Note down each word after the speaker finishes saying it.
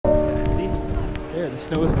The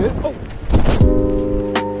snow is good. Oh.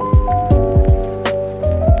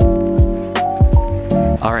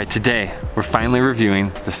 All right, today we're finally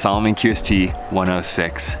reviewing the Salomon QST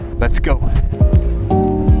 106. Let's go.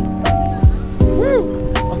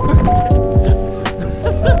 Woo!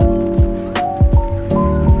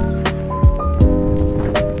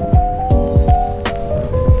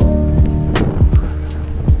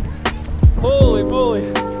 Holy moly.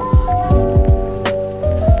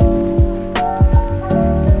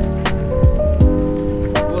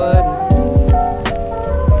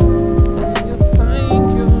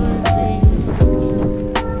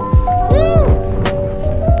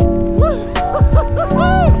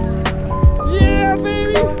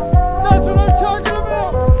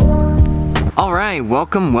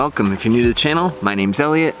 Welcome. If you're new to the channel, my name's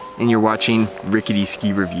Elliott and you're watching Rickety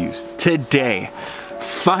Ski Reviews. Today,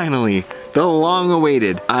 finally, the long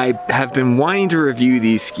awaited. I have been wanting to review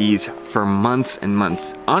these skis for months and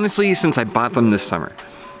months. Honestly, since I bought them this summer.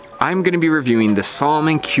 I'm gonna be reviewing the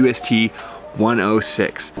Salomon QST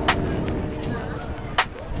 106.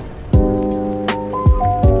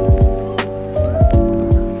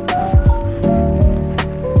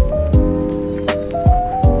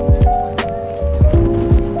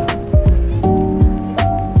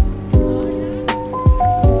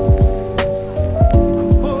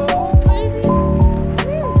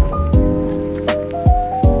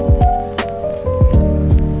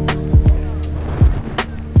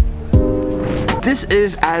 This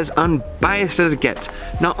is as unbiased as it gets.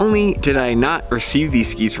 Not only did I not receive these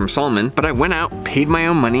skis from Salomon, but I went out, paid my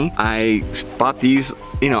own money. I bought these,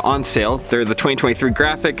 on sale. They're the 2023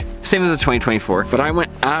 graphic, same as the 2024, but I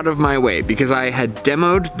went out of my way because I had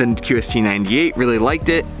demoed the QST 98, really liked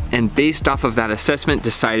it, and based off of that assessment,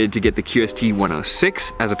 decided to get the QST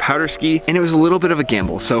 106 as a powder ski, and it was a little bit of a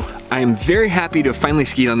gamble. So I am very happy to have finally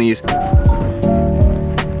skied on these.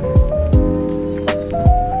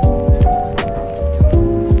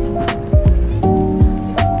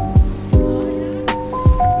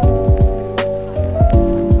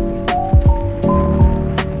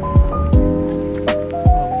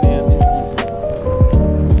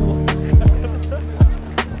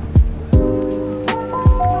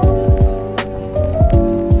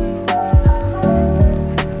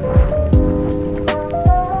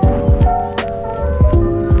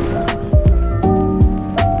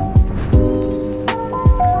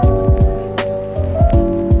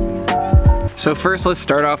 So first, let's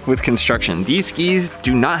start off with construction. These skis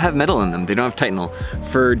do not have metal in them. They don't have Titanal.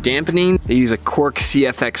 For dampening, they use a cork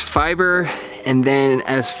CFX fiber. And then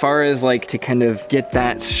as far as to kind of get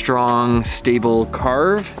that strong, stable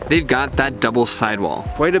carve, they've got that double sidewall.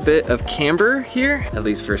 Quite a bit of camber here, at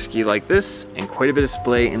least for a ski like this, and quite a bit of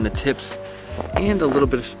splay in the tips, and a little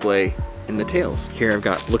bit of splay in the tails. Here I've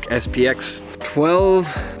got Look SPX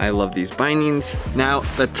 12. I love these bindings. Now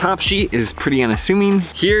the top sheet is pretty unassuming.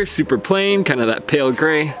 Here, super plain, kind of that pale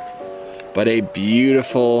gray, but a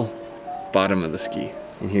beautiful bottom of the ski.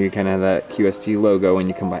 And here you kind of have that QST logo when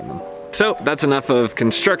you combine them. So that's enough of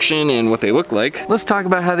construction and what they look like. Let's talk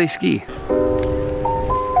about how they ski.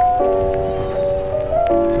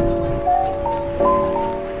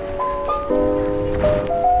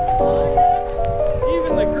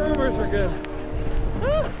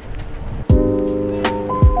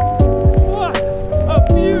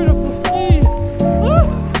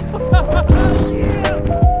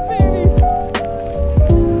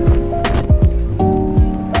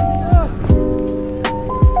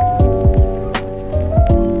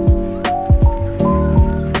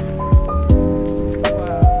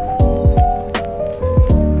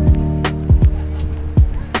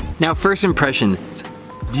 Now, first impressions,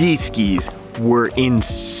 these skis were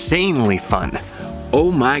insanely fun.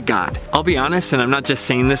 Oh my God. I'll be honest, and I'm not just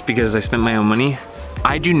saying this because I spent my own money,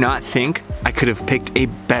 I do not think I could have picked a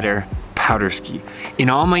better powder ski.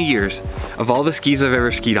 In all my years, of all the skis I've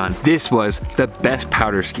ever skied on, this was the best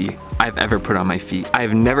powder ski I've ever put on my feet.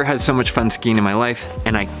 I've never had so much fun skiing in my life,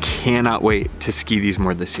 and I cannot wait to ski these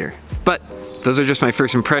more this year. But those are just my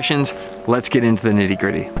first impressions. Let's get into the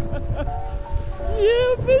nitty-gritty.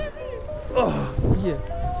 Yeah, baby. Oh, yeah.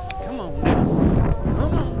 Come on now.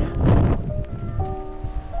 Come on now.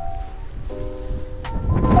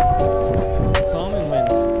 Salomon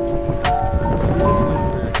wins. He just went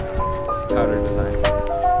for powder design.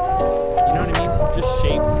 You know what I mean? Just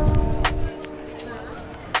shape.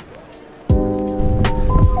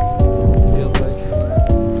 Feels like.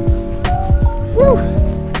 Woo!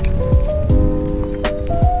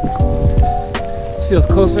 This feels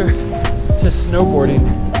closer to snowboarding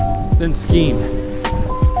than skiing.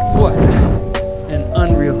 What an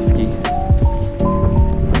unreal ski.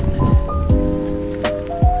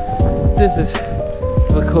 this is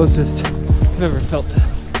the closest I've ever felt to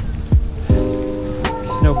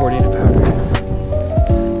snowboarding to powder.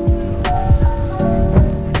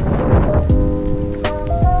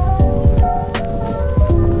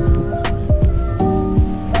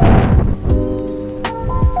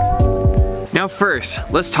 Now first,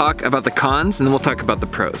 let's talk about the cons and then we'll talk about the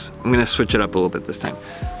pros. I'm gonna switch it up a little bit this time.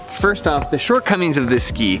 First off, the shortcomings of this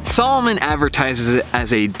ski. Salomon advertises it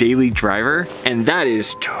as a daily driver, and that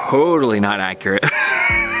is totally not accurate.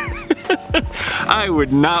 I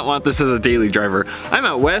would not want this as a daily driver. I'm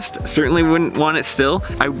out west, certainly wouldn't want it still.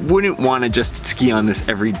 I wouldn't want to just ski on this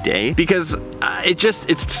every day because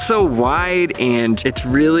it's so wide and it's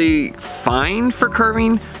really fine for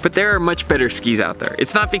curving, but there are much better skis out there.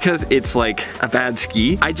 It's not because it's like a bad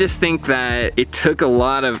ski. I just think that it took a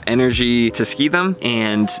lot of energy to ski them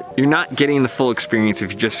and you're not getting the full experience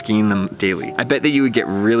if you're just skiing them daily. I bet that you would get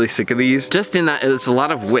really sick of these just in that it's a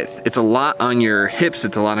lot of width. It's a lot on your hips,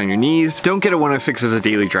 it's a lot on your knees. Don't get a 106 as a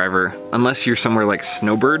daily driver unless you're somewhere like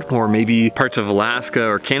Snowbird or maybe parts of Alaska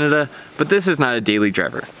or Canada, but this is not a daily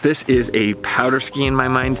driver. This is a powder ski in my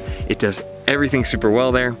mind. It does everything super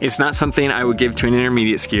well there. It's not something I would give to an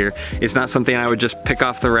intermediate skier. It's not something I would just pick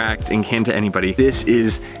off the rack and hand to anybody. This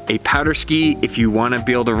is a powder ski. If you want to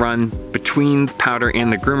be able to run between the powder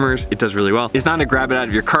and the groomers, it does really well. It's not to grab it out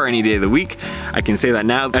of your car any day of the week. I can say that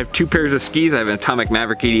now. I have two pairs of skis. I have an Atomic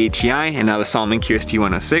Maverick 88 Ti and now the Salomon QST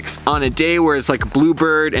 106. On a day where it's like a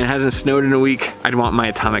bluebird and it hasn't snowed in a week, I'd want my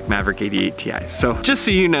Atomic Maverick 88 Ti. So just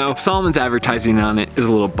so you know, Salomon's advertising on it is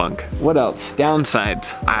a little bunk. What else?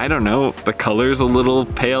 Downsides. I don't know. The color's a little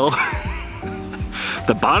pale.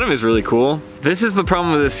 The bottom is really cool. This is the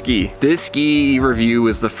problem with this ski. This ski review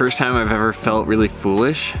was the first time I've ever felt really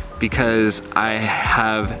foolish because I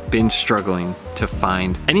have been struggling to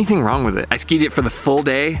find anything wrong with it. I skied it for the full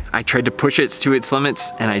day. I tried to push it to its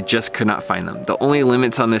limits and I just could not find them. The only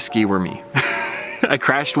limits on this ski were me. I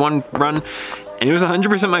crashed one run and it was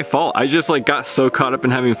 100% my fault. I just like got so caught up in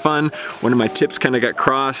having fun. One of my tips kind of got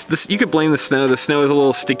crossed. You could blame the snow. The snow is a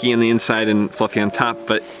little sticky on the inside and fluffy on top,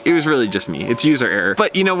 but it was really just me. It's user error.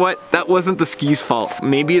 But you know what? That wasn't the ski's fault.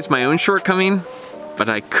 Maybe it's my own shortcoming, but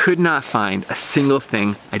I could not find a single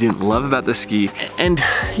thing I didn't love about the ski. And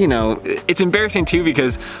you know, it's embarrassing too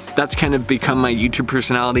because that's kind of become my YouTube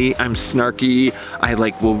personality. I'm snarky. I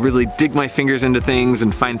like will really dig my fingers into things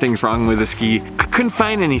and find things wrong with the ski. I couldn't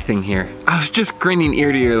find anything here. I was just grinning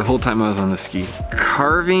ear to ear the whole time I was on the ski.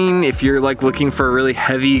 Carving, if you're like looking for a really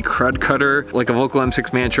heavy crud cutter, like a Volcal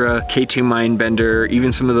M6 Mantra, K2 Mindbender,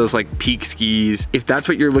 even some of those like peak skis, if that's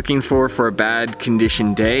what you're looking for a bad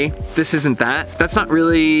condition day, this isn't that. That's not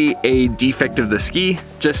really a defect of the ski,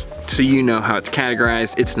 just so you know how it's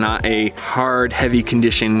categorized. It's not a hard, heavy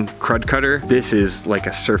condition crud cutter. This is like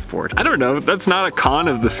a surfboard. I don't know, that's not a con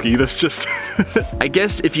of the ski, that's just, I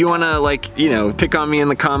guess if you wanna like, you know, pick on me in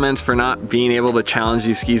the comments for not being able to challenge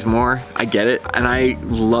these skis more, I get it. And I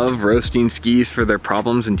love roasting skis for their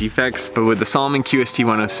problems and defects, but with the Salomon QST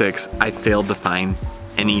 106, I failed to find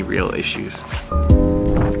any real issues.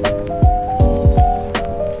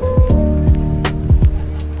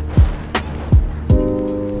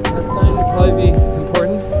 Probably be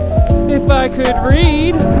important if I could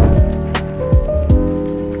read.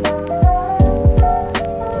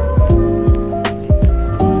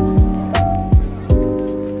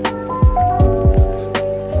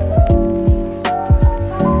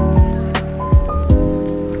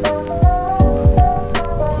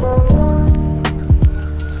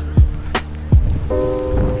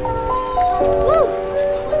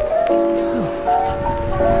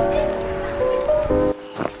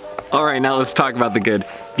 Alright, now let's talk about the good.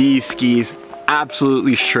 These skis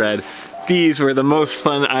absolutely shred. These were the most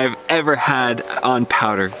fun I've ever had on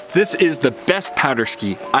powder. This is the best powder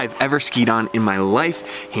ski I've ever skied on in my life,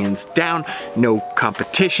 hands down, no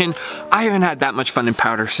competition. I haven't had that much fun in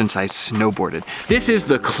powder since I snowboarded. This is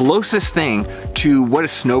the closest thing to what a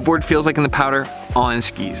snowboard feels like in the powder on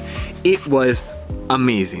skis. It was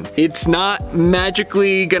amazing. It's not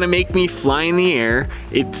magically gonna make me fly in the air.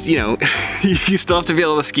 It's, you know, you still have to be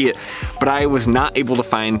able to ski it, but I was not able to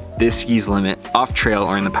find this ski's limit off trail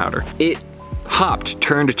or in the powder. It hopped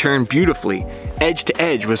turn to turn beautifully. Edge to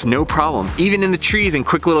edge was no problem. Even in the trees and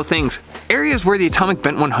quick little things. Areas where the Atomic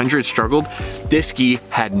Bent 100 struggled, this ski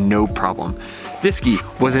had no problem. This ski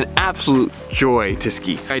was an absolute joy to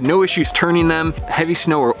ski. I had no issues turning them, heavy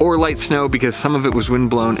snow or light snow, because some of it was wind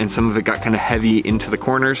blown and some of it got kind of heavy into the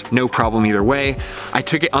corners. No problem either way. I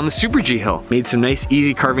took it on the Super G hill, made some nice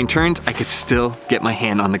easy carving turns. I could still get my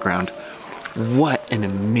hand on the ground. What an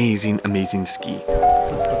amazing, amazing ski.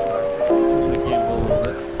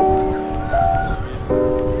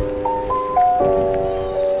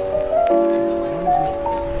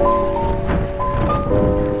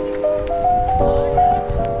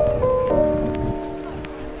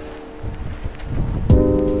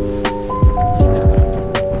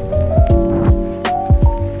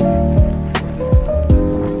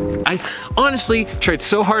 honestly tried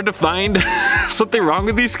so hard to find something wrong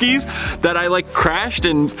with these skis that I like crashed,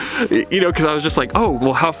 and you know, because I was just like, oh,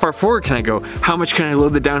 well, how far forward can I go? How much can I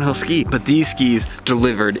load the downhill ski? But these skis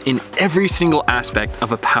delivered in every single aspect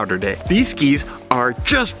of a powder day. These skis are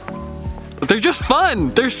they're just fun.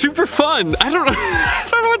 They're super fun. I don't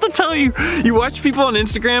know what to tell you. You watch people on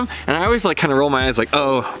Instagram, and I always like kind of roll my eyes like,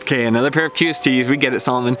 oh, okay, another pair of QSTs. We get it,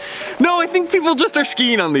 Salomon. No, I think people just are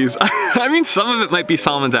skiing on these. I mean, some of it might be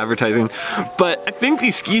Salomon's advertising, but I think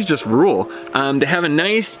these skis just rule. They have a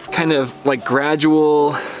nice kind of like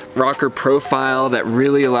gradual rocker profile that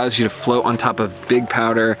really allows you to float on top of big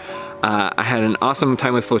powder. I had an awesome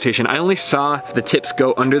time with flotation. I only saw the tips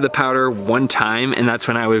go under the powder one time, and that's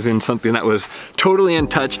when I was in something that was totally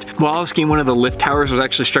untouched. While I was skiing, one of the lift towers was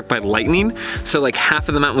actually struck by lightning, so like half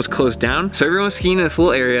of the mountain was closed down. So everyone was skiing in this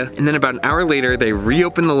little area, and then about an hour later, they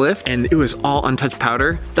reopened the lift, and it was all untouched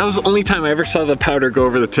powder. That was the only time I ever saw the powder go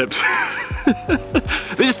over the tips.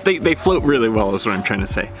 They float really well is what I'm trying to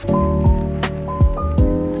say.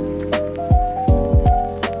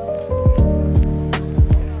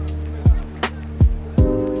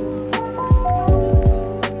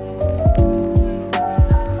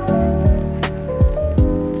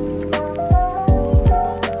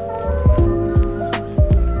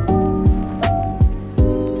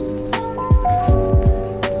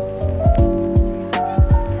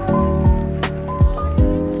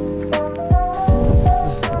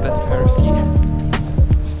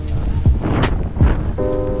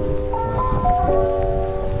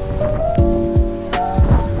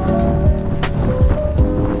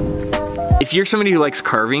 If you're somebody who likes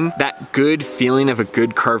carving, that good feeling of a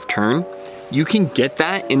good carved turn, you can get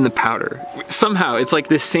that in the powder. Somehow, it's like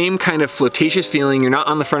the same kind of flotatious feeling. You're not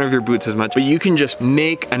on the front of your boots as much, but you can just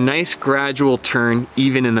make a nice gradual turn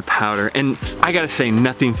even in the powder. And I gotta say,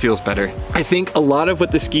 nothing feels better. I think a lot of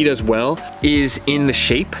what the ski does well is in the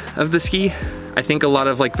shape of the ski. I think a lot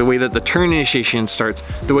of like the way that the turn initiation starts,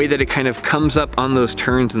 the way that it kind of comes up on those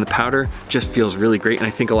turns in the powder just feels really great, and I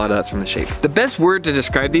think a lot of that's from the shape. The best word to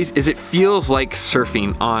describe these is it feels like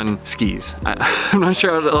surfing on skis. I'm not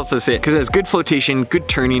sure how else to say it, because it has good flotation, good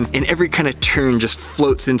turning, and every kind of turn just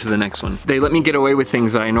floats into the next one. They let me get away with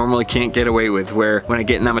things that I normally can't get away with, where when I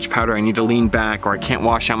get in that much powder I need to lean back or I can't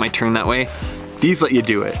wash out my turn that way. These let you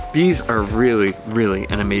do it. These are really, really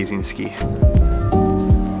an amazing ski.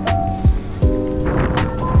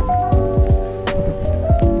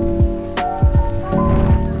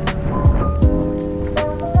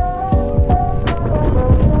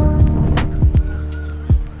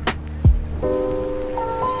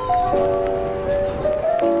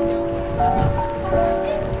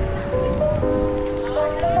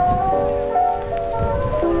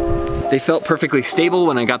 They felt perfectly stable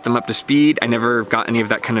when I got them up to speed. I never got any of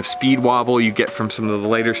that kind of speed wobble you get from some of the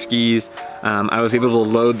lighter skis. I was able to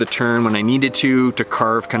load the turn when I needed to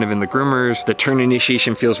carve kind of in the groomers. The turn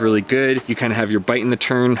initiation feels really good. You kind of have your bite in the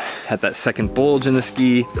turn at that second bulge in the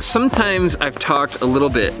ski. Sometimes I've talked a little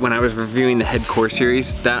bit when I was reviewing the Head Core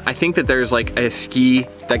series that I think that there's like a ski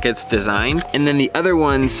that gets designed, and then the other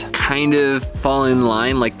ones kind of fall in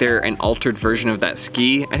line, like they're an altered version of that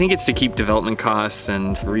ski. I think it's to keep development costs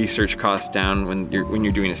and research costs down when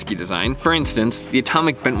you're doing a ski design. For instance, the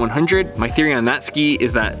Atomic Bent 100, my theory on that ski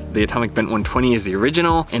is that the Atomic Bent 120 is the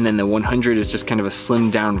original, and then the 100 is just kind of a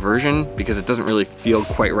slimmed down version because it doesn't really feel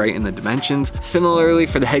quite right in the dimensions. Similarly,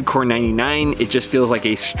 for the Head Core 99, it just feels like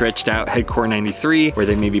a stretched out Head Core 93, where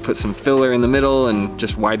they maybe put some filler in the middle and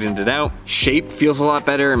just widened it out. Shape feels a lot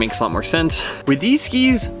better. It makes a lot more sense. With these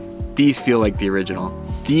skis, these feel like the original.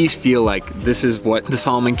 These feel like this is what the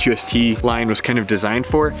Salomon QST line was kind of designed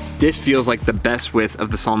for. This feels like the best width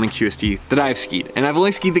of the Salomon QST that I've skied. And I've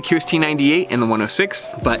only skied the QST 98 and the 106,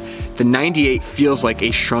 but the 98 feels like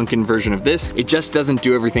a shrunken version of this. It just doesn't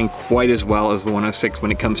do everything quite as well as the 106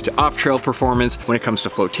 when it comes to off-trail performance, when it comes to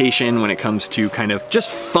flotation, when it comes to kind of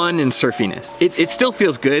just fun and surfiness. It still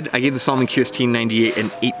feels good. I gave the Salomon QST 98 an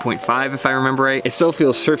 8.5 if I remember right. It still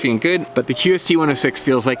feels surfy and good, but the QST 106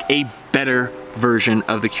 feels like a better version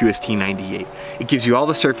of the QST 98. It gives you all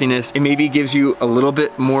the surfiness. It maybe gives you a little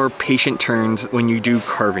bit more patient turns when you do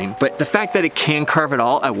carving, but the fact that it can carve it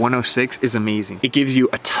all at 106 is amazing. It gives you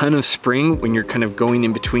a ton of spring when you're kind of going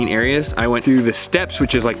in between areas. I went through the steps,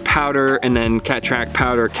 which is like powder and then cat track,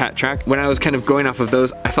 powder, cat track. When I was kind of going off of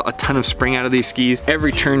those, I felt a ton of spring out of these skis.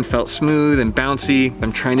 Every turn felt smooth and bouncy.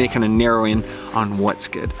 I'm trying to kind of narrow in on what's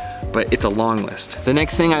good, but it's a long list. The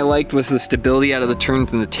next thing I liked was the stability out of the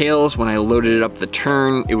turns and the tails. When I loaded it up the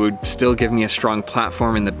turn, it would still give me a strong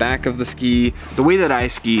platform in the back of the ski. The way that I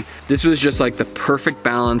ski, this was just like the perfect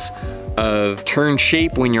balance of turn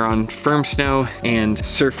shape when you're on firm snow and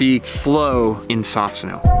surfy flow in soft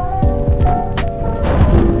snow.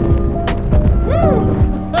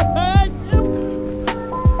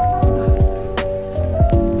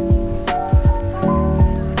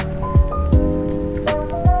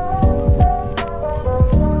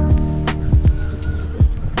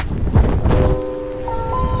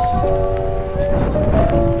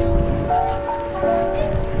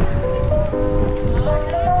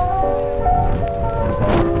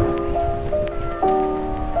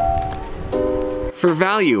 For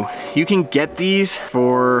value, you can get these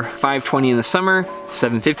for $5.20 in the summer,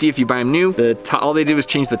 $7.50 if you buy them new. All they did was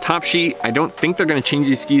change the top sheet. I don't think they're gonna change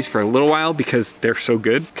these skis for a little while because they're so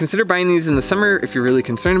good. Consider buying these in the summer if you're really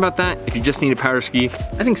concerned about that. If you just need a powder ski,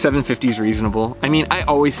 I think $7.50 is reasonable. I mean, I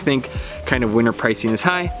always think kind of winter pricing is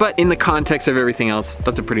high, but in the context of everything else,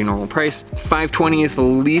 that's a pretty normal price. $5.20 is the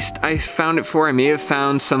least I found it for. I may have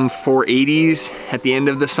found some 480s at the end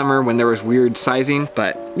of the summer when there was weird sizing,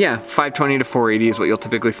 but yeah, $5.20 to $4.80 is what you'll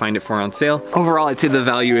typically find it for on sale. Overall, I'd say the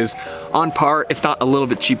value is on par, if not a little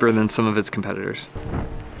bit cheaper than some of its competitors.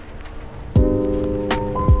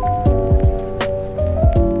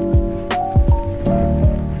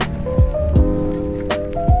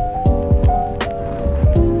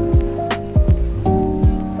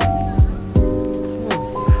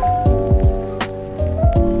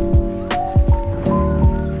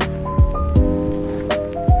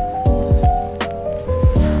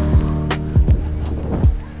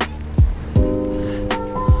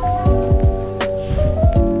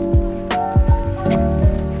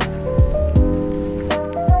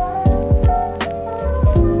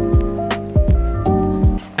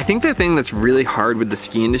 I think the thing that's really hard with the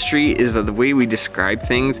ski industry is that the way we describe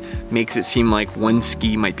things makes it seem like one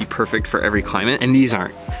ski might be perfect for every climate, and these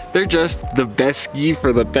aren't. They're just the best ski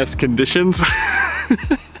for the best conditions.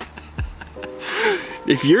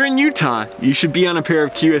 If you're in Utah, you should be on a pair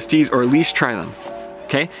of QSTs or at least try them,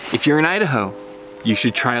 okay? If you're in Idaho, you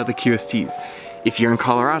should try out the QSTs. If you're in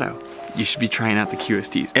Colorado, you should be trying out the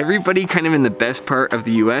QSTs. Everybody kind of in the best part of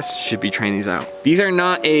the US should be trying these out. These are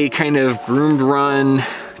not a kind of groomed run,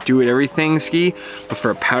 do it everything ski, but for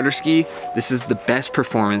a powder ski, this is the best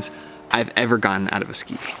performance I've ever gotten out of a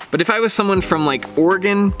ski. But if I was someone from like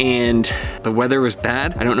Oregon and the weather was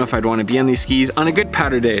bad, I don't know if I'd want to be on these skis. On a good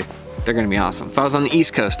powder day, they're gonna be awesome. If I was on the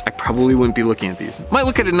East Coast, I probably wouldn't be looking at these. Might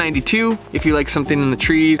look at a 92 if you like something in the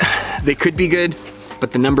trees. They could be good,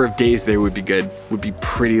 but the number of days they would be good would be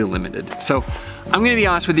pretty limited. So I'm gonna be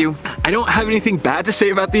honest with you, I don't have anything bad to say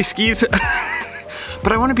about these skis.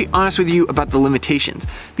 But I wanna be honest with you about the limitations.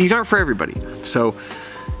 These aren't for everybody. So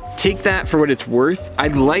take that for what it's worth. I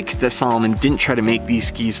like that Salomon didn't try to make these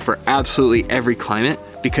skis for absolutely every climate,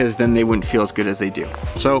 because then they wouldn't feel as good as they do.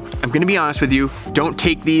 So I'm gonna be honest with you, don't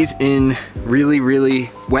take these in really,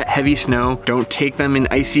 really wet, heavy snow. Don't take them in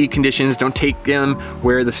icy conditions. Don't take them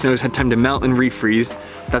where the snow's had time to melt and refreeze.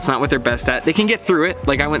 That's not what they're best at. They can get through it.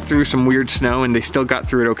 Like I went through some weird snow and they still got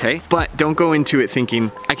through it okay. But don't go into it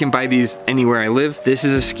thinking, I can buy these anywhere I live. This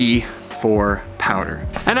is a ski for powder.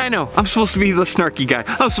 And I know, I'm supposed to be the snarky guy.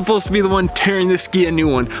 I'm supposed to be the one tearing this ski a new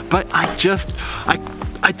one, but I just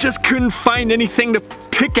couldn't find anything to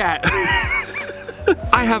pick at.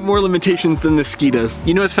 I have more limitations than this ski does.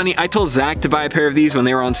 You know what's funny? I told Zach to buy a pair of these when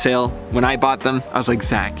they were on sale. When I bought them, I was like,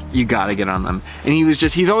 Zach, you gotta get on them. And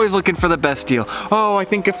he's always looking for the best deal. Oh, I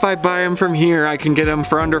think if I buy them from here, I can get them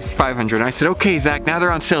for under 500. And I said, okay, Zach, now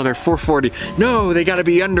they're on sale, they're 440. No, they gotta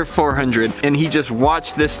be under 400. And he just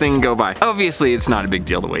watched this thing go by. Obviously, it's not a big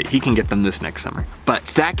deal to wait. He can get them this next summer. But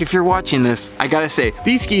Zach, if you're watching this, I gotta say,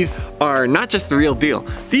 these skis are not just the real deal.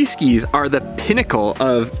 These skis are the pinnacle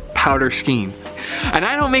of powder skiing. And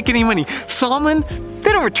I don't make any money. Salomon,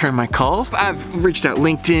 they don't return my calls. I've reached out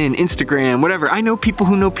LinkedIn, Instagram, whatever. I know people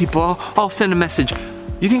who know people. I'll send a message.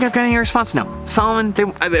 You think I've got any response? No. Salomon,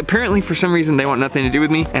 apparently for some reason they want nothing to do with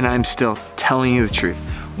me, and I'm still telling you the truth.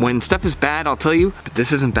 When stuff is bad, I'll tell you, but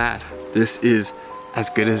this isn't bad. This is as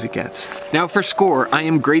good as it gets. Now for score, I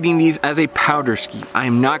am grading these as a powder ski. I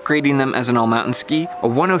am not grading them as an all mountain ski. A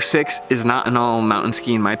 106 is not an all mountain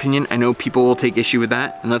ski in my opinion. I know people will take issue with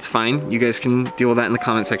that, and that's fine. You guys can deal with that in the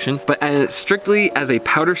comment section. But strictly as a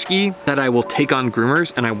powder ski that I will take on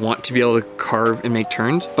groomers and I want to be able to carve and make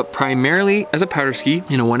turns, but primarily as a powder ski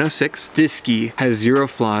in a 106, this ski has zero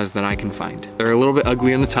flaws that I can find. They're a little bit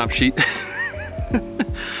ugly on the top sheet,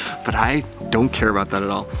 but I don't care about that at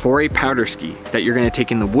all. For a powder ski that you're gonna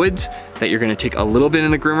take in the woods, that you're gonna take a little bit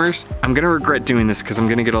in the groomers, I'm gonna regret doing this because I'm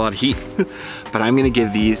gonna get a lot of heat, but I'm gonna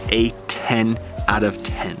give these a 10 out of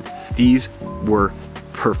 10. These were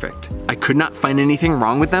perfect. I could not find anything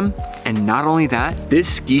wrong with them, And not only that,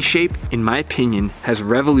 this ski shape, in my opinion, has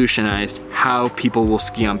revolutionized how people will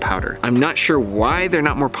ski on powder. I'm not sure why they're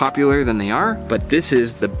not more popular than they are, but this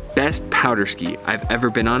is the best powder ski I've ever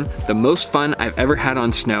been on, the most fun I've ever had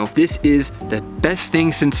on snow. This is the best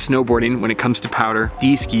thing since snowboarding when it comes to powder.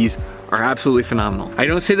 These skis are absolutely phenomenal. I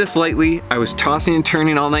don't say this lightly. I was tossing and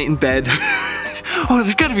turning all night in bed. Oh,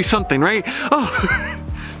 there's gotta be something, right? Oh,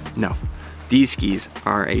 no. These skis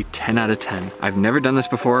are a 10 out of 10. I've never done this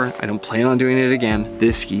before. I don't plan on doing it again.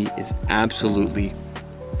 This ski is absolutely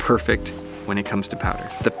perfect when it comes to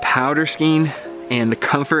powder. The powder skiing and the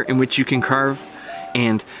comfort in which you can carve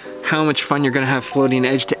and how much fun you're gonna have floating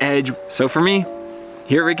edge to edge. So for me,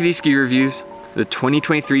 here at Rickety Ski Reviews, the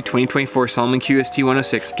 2023-2024 Salomon QST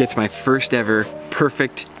 106 gets my first ever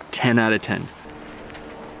perfect 10 out of 10.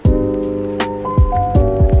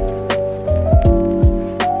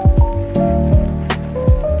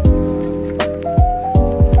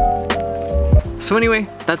 So anyway,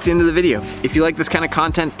 that's the end of the video. If you like this kind of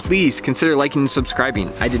content, please consider liking and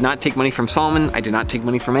subscribing. I did not take money from Salomon. I did not take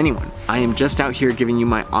money from anyone. I am just out here giving you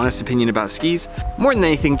my honest opinion about skis. More than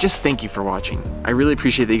anything, just thank you for watching. I really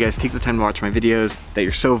appreciate that you guys take the time to watch my videos, that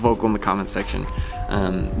you're so vocal in the comment section.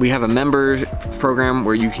 We have a member program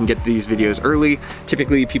where you can get these videos early.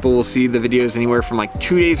 Typically, people will see the videos anywhere from like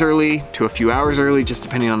 2 days early to a few hours early, just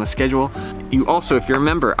depending on the schedule. You also, if you're a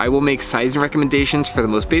member, I will make sizing recommendations for the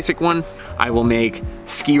most basic one. I will make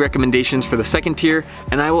ski recommendations for the second tier,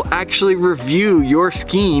 and I will actually review your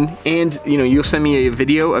skiing, and you'll send me a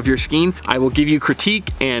video of your skiing. I will give you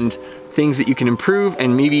critique and things that you can improve,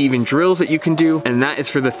 and maybe even drills that you can do, and that is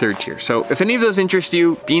for the third tier. So if any of those interest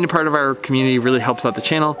you, being a part of our community really helps out the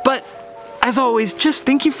channel. But as always, just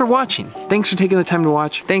thank you for watching. Thanks for taking the time to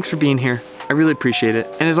watch. Thanks for being here. I really appreciate it.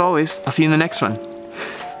 And as always, I'll see you in the next one.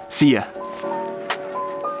 See ya.